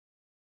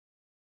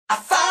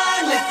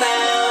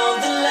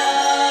found the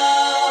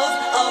love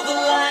of a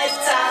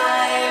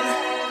lifetime,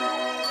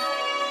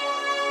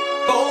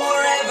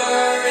 forever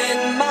in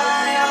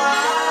my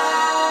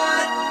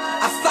heart.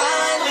 I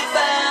finally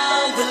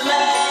found the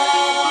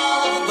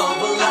love of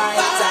a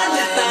lifetime.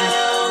 I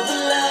found the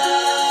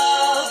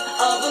love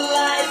of a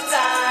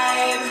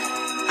lifetime.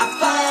 I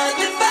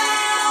finally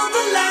found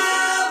the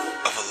love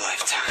of a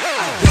lifetime.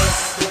 I guess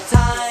the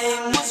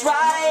time was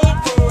right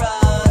for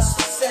us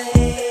to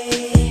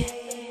say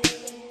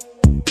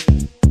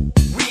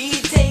we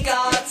take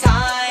our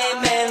time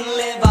and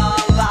live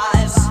our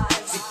lives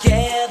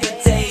together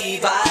day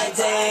by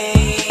day.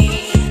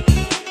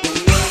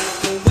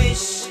 Make a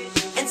wish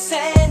and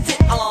send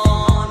it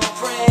on a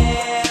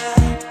prayer.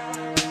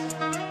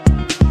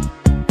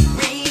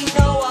 We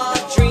know our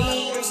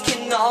dreams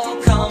can all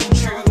come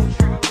true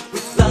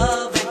with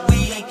love that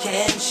we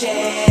can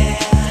share.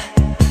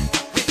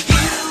 With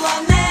you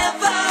I'll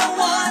never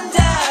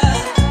wonder,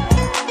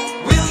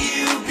 will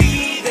you be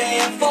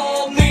there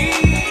for me?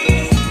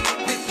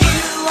 With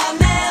you I'll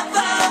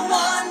never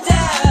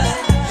wonder,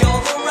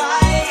 you're the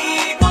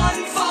right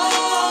one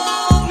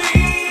for me.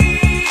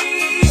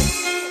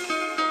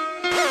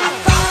 I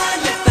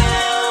finally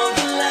found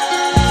the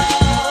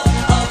love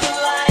of a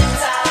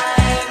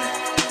lifetime,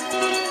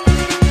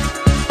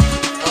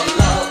 a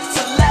love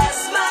to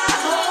last my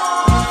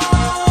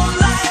whole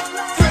life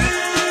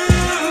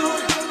through.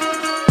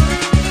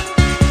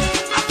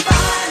 I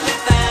finally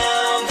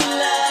found the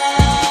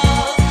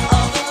love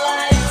of a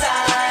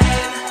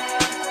lifetime,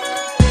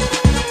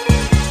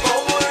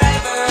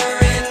 forever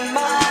in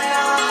my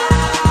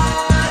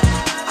heart.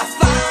 I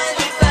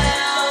finally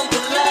found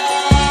the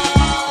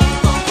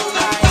love of a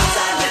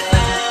lifetime. I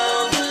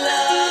found the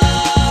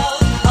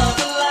love of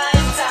a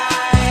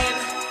lifetime.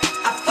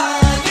 I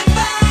finally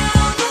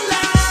found the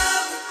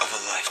love of a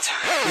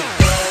lifetime.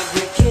 With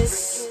every kiss,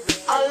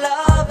 our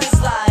love is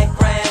like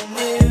brand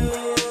new,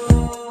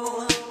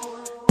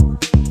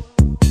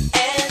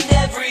 and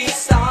every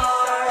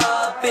star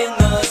up in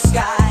the